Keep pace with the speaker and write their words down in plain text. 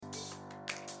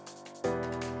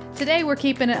Today we're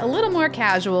keeping it a little more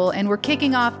casual and we're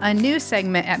kicking off a new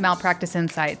segment at Malpractice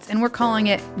Insights, and we're calling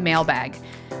it Mailbag.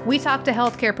 We talk to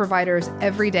healthcare providers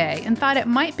every day and thought it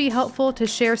might be helpful to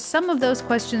share some of those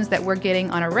questions that we're getting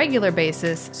on a regular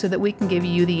basis so that we can give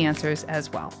you the answers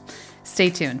as well. Stay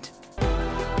tuned.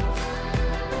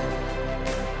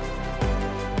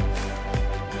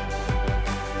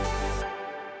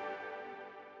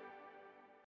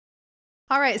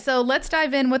 All right, so let's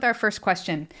dive in with our first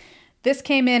question. This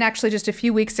came in actually just a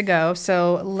few weeks ago,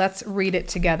 so let's read it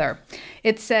together.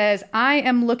 It says, I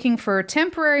am looking for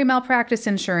temporary malpractice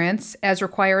insurance as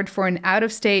required for an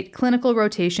out-of-state clinical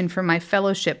rotation for my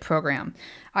fellowship program.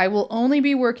 I will only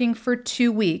be working for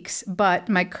 2 weeks, but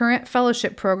my current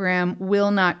fellowship program will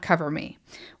not cover me.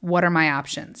 What are my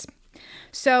options?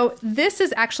 So this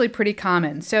is actually pretty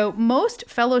common. So most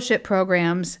fellowship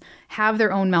programs have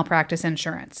their own malpractice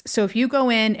insurance. So if you go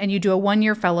in and you do a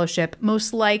 1-year fellowship,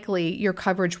 most likely your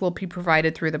coverage will be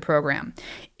provided through the program.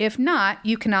 If not,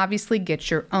 you can obviously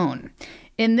get your own.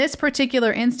 In this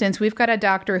particular instance, we've got a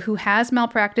doctor who has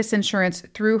malpractice insurance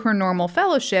through her normal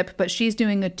fellowship, but she's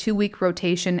doing a 2-week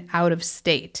rotation out of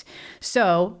state.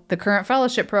 So the current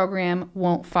fellowship program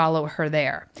won't follow her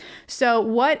there. So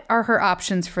what are her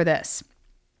options for this?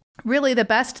 Really, the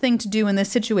best thing to do in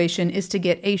this situation is to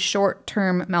get a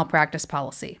short-term malpractice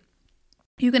policy.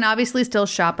 You can obviously still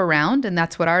shop around, and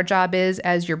that's what our job is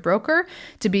as your broker,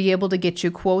 to be able to get you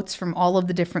quotes from all of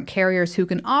the different carriers who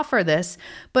can offer this.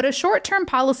 But a short-term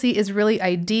policy is really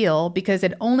ideal because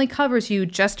it only covers you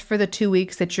just for the 2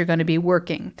 weeks that you're going to be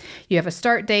working. You have a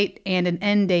start date and an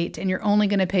end date, and you're only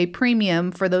going to pay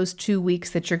premium for those 2 weeks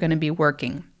that you're going to be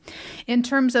working. In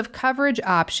terms of coverage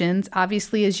options,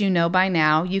 obviously, as you know by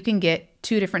now, you can get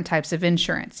 2 different types of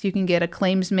insurance. You can get a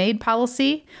claims-made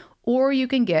policy, or you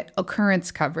can get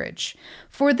occurrence coverage.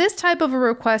 For this type of a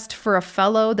request for a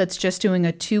fellow that's just doing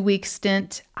a 2-week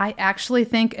stint, I actually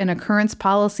think an occurrence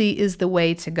policy is the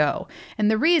way to go.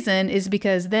 And the reason is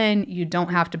because then you don't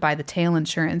have to buy the tail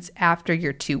insurance after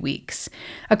your 2 weeks.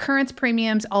 Occurrence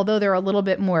premiums, although they're a little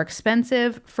bit more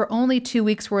expensive, for only 2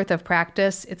 weeks worth of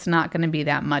practice, it's not going to be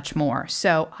that much more.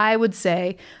 So I would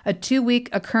say a 2-week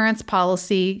occurrence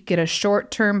policy, get a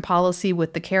short-term policy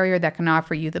with the carrier that can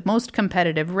offer you the most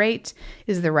competitive rate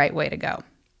is the right way to go.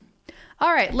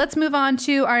 All right, let's move on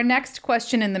to our next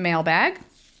question in the mailbag.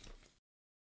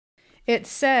 It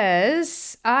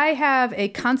says, I have a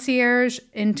concierge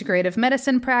integrative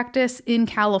medicine practice in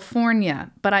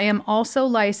California, but I am also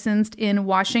licensed in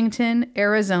Washington,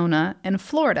 Arizona, and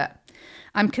Florida.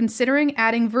 I'm considering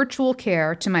adding virtual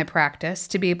care to my practice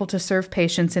to be able to serve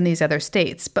patients in these other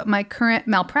states, but my current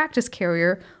malpractice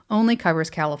carrier only covers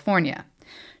California.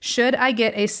 Should I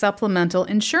get a supplemental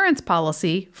insurance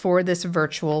policy for this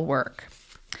virtual work?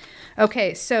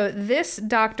 Okay, so this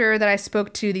doctor that I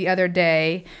spoke to the other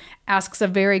day asks a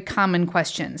very common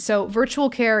question. So virtual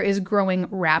care is growing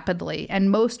rapidly, and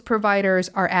most providers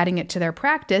are adding it to their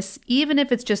practice, even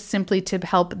if it's just simply to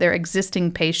help their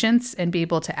existing patients and be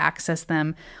able to access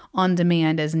them on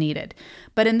demand as needed.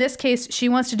 But in this case, she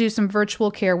wants to do some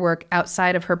virtual care work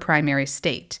outside of her primary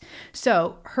state.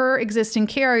 So her existing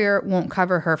carrier won't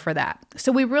cover her for that.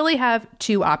 So we really have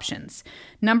 2 options.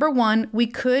 Number 1, we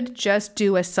could just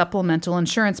do a supplemental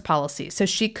insurance policy. So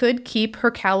she could keep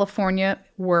her California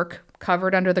work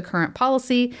covered under the current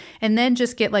policy and then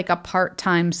just get like a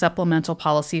part-time supplemental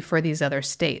policy for these other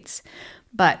states.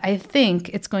 But I think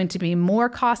it's going to be more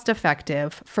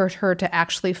cost-effective for her to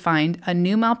actually find a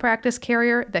new malpractice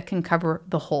carrier that can cover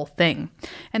the whole thing.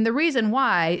 And the reason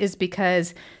why is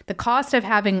because the cost of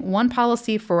having one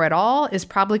policy for it all is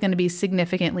probably going to be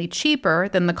significantly cheaper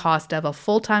than the cost of a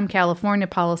full-time California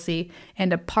policy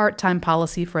and a part-time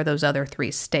policy for those other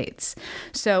 3 states.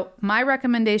 So my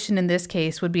recommendation in this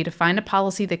case would be to find a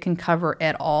policy that can cover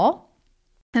it all.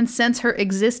 And since her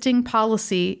existing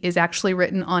policy is actually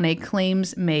written on a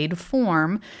claims-made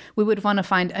form, we would want to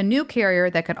find a new carrier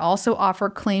that could also offer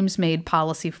claims-made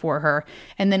policy for her.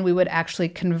 And then we would actually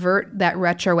convert that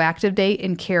retroactive date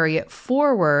and carry it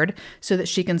forward so that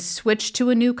she can switch to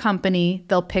a new company.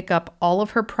 They'll pick up all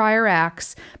of her prior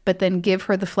acts, but then give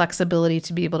her the flexibility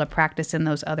to be able to practice in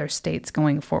those other states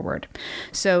going forward.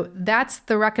 So that's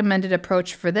the recommended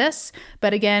approach for this.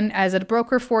 But again, as a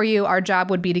broker for you, our job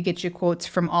would be to get you quotes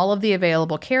from all of the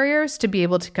available carriers to be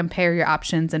able to compare your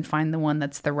options and find the one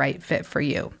that's the right fit for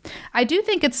you. I do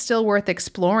think it's still worth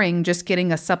exploring just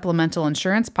getting a supplemental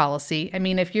insurance policy. I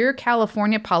mean, if your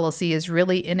California policy is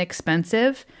really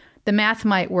inexpensive, the math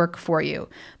might work for you.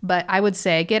 But I would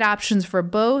say get options for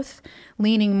both,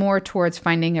 leaning more towards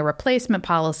finding a replacement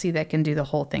policy that can do the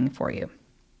whole thing for you.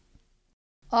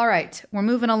 All right, we're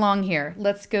moving along here.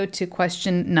 Let's go to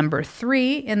question number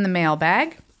 3 in the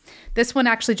mailbag. This one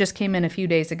actually just came in a few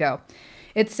days ago.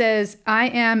 It says, I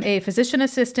am a physician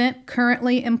assistant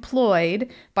currently employed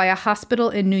by a hospital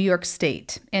in New York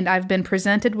State, and I've been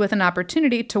presented with an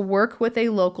opportunity to work with a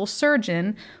local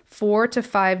surgeon 4 to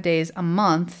 5 days a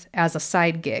month as a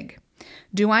side gig.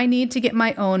 Do I need to get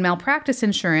my own malpractice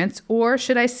insurance, or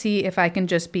should I see if I can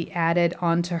just be added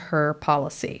onto her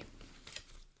policy?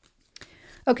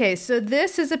 Okay, so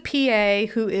this is a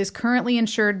PA who is currently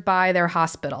insured by their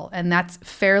hospital, and that's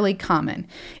fairly common.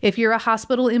 If you're a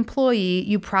hospital employee,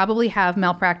 you probably have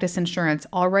malpractice insurance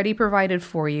already provided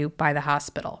for you by the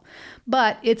hospital.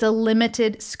 But it's a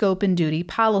limited scope and duty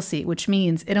policy, which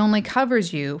means it only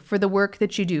covers you for the work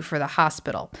that you do for the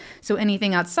hospital. So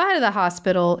anything outside of the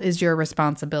hospital is your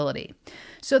responsibility.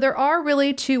 So there are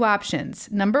really 2 options.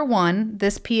 Number 1,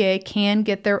 this PA can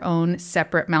get their own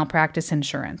separate malpractice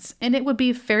insurance, and it would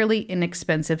be fairly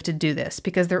inexpensive to do this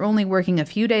because they're only working a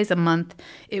few days a month.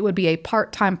 It would be a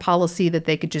part-time policy that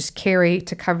they could just carry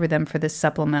to cover them for this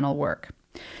supplemental work.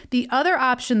 The other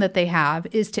option that they have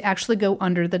is to actually go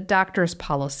under the doctor's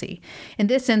policy. In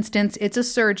this instance, it's a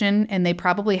surgeon and they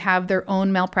probably have their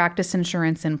own malpractice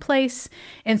insurance in place.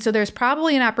 And so there's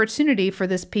probably an opportunity for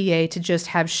this PA to just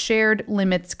have shared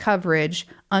limits coverage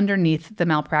underneath the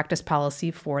malpractice policy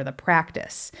for the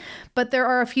practice. But there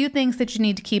are a few things that you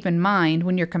need to keep in mind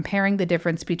when you're comparing the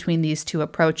difference between these 2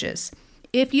 approaches.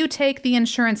 If you take the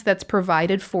insurance that's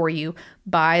provided for you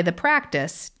by the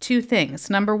practice, 2 things.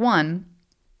 Number 1,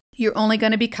 you're only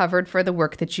going to be covered for the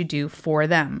work that you do for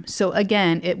them. So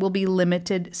again, it will be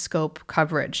limited scope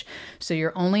coverage. So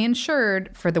you're only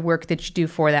insured for the work that you do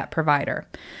for that provider.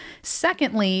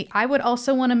 Secondly, I would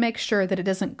also want to make sure that it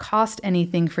doesn't cost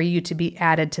anything for you to be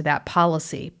added to that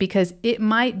policy, because it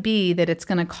might be that it's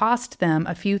going to cost them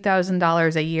a few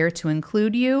 $1,000s a year to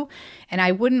include you, and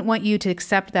I wouldn't want you to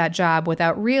accept that job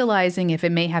without realizing if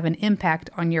it may have an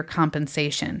impact on your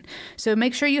compensation. So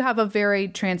make sure you have a very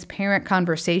transparent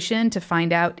conversation to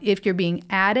find out if you're being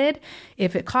added,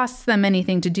 if it costs them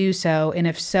anything to do so, and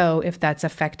if so, if that's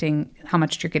affecting how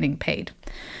much you're getting paid.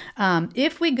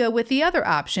 If we go with the other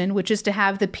option, which is to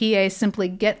have the PA simply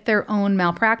get their own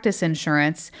malpractice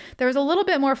insurance, there's a little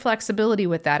bit more flexibility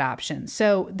with that option.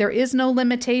 So there is no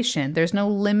limitation. There's no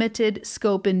limited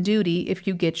scope and duty if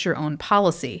you get your own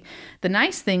policy. The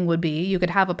nice thing would be you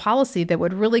could have a policy that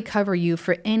would really cover you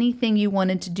for anything you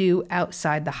wanted to do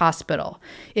outside the hospital.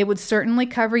 It would certainly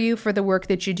cover you for the work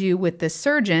that you do with the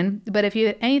surgeon, but if you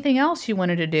had anything else you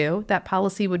wanted to do, that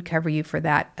policy would cover you for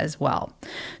that as well.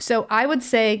 So I would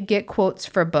say get quotes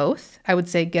for both. I would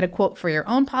say get a quote for your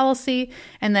own policy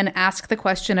and then ask the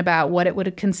question about what it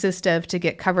would consist of to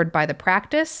get covered by the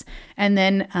practice, and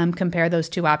then compare those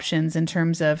 2 options in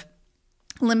terms of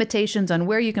limitations on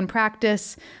where you can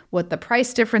practice, what the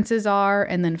price differences are,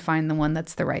 and then find the one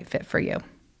that's the right fit for you.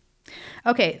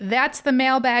 Okay, that's the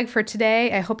mailbag for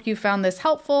today. I hope you found this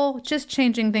helpful, just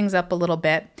changing things up a little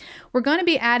bit. We're going to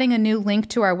be adding a new link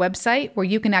to our website where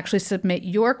you can actually submit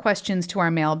your questions to our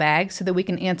mailbag so that we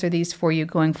can answer these for you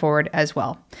going forward as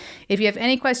well. If you have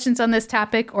any questions on this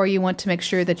topic or you want to make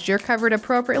sure that you're covered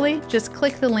appropriately, just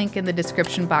click the link in the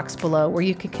description box below where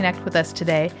you can connect with us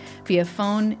today via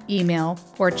phone, email,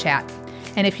 or chat.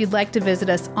 And if you'd like to visit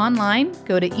us online,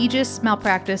 go to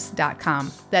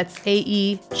aegismalpractice.com. That's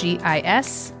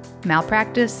AEGIS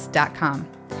malpractice.com.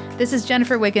 This is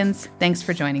Jennifer Wiggins. Thanks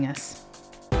for joining us.